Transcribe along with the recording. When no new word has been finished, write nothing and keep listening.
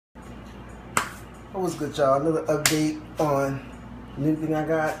What was good, y'all? Another update on the new thing I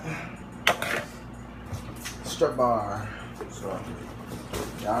got. Strut bar. So,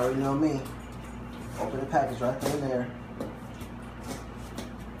 y'all already know me. Open the package right there and there.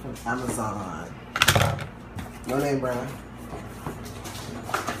 From Amazon. No name brand.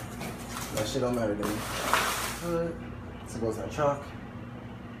 That shit don't matter to me. Good. So it goes in the trunk.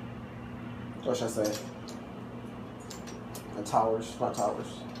 What should I say? The towers, not towers.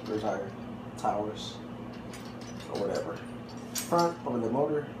 Rear tire. Towers. Or whatever. Front, over the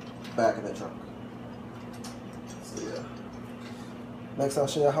motor, back in the trunk. So yeah. Next I'll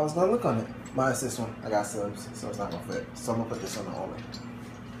show you how it's gonna look on it. Minus this one. I got subs, so it's not gonna fit. So I'm gonna put this on the only.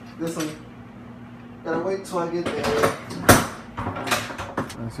 This one, gotta wait till I get there.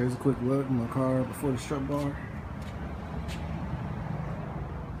 Alright, so here's a quick look in my car before the strut bar.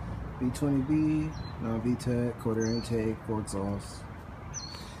 B20B, no VTEC, quarter intake, 4 exhaust.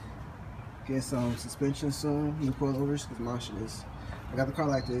 Get some suspension soon, new coilovers, because my shit is. I got the car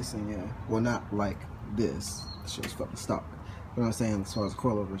like this, and yeah, well, not like this. This shit was fucking stock. But I'm saying, as far as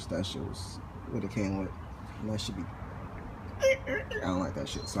coilovers, that shit was what it came with. And that should be. I don't like that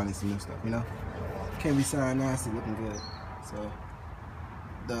shit, so I need some new stuff, you know? Can't be sound nasty, looking good. So,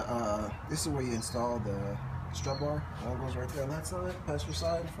 this is where you install the strut bar. One goes right there on that side, passenger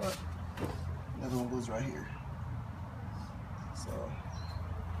side in front. Another one goes right here. So,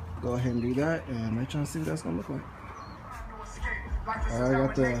 go ahead and do that, and let y'all see what that's gonna look like. I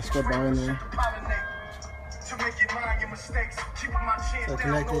got the strut bar in there. So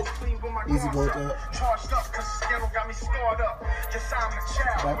connected, easy bolt up.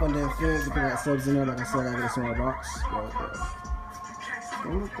 Back one didn't fit, because I got subs in there. Like I said, I gotta get a small box. But,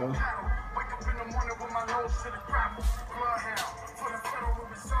 don't look though.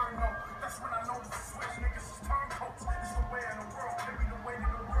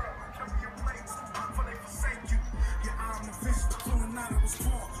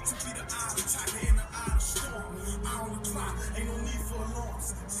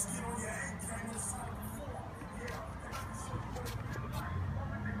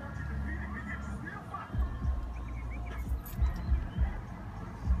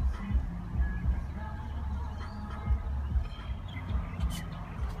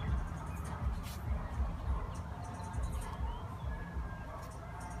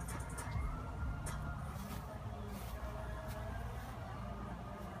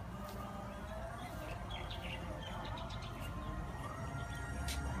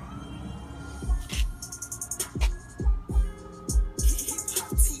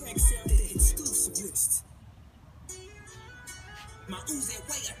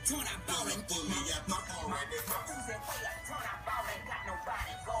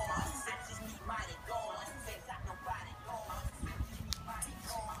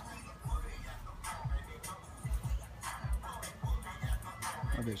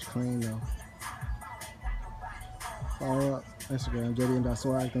 That bitch clean though. Follow up, Instagram,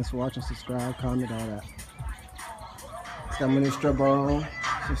 JDM.swag. Thanks for watching, subscribe, comment, all that. It's got my new strut bar on.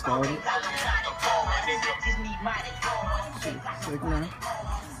 She started. Sick now.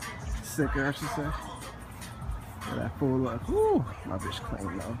 Sicker, I should say. Got that full look. Woo! My bitch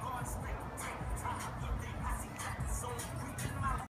clean though.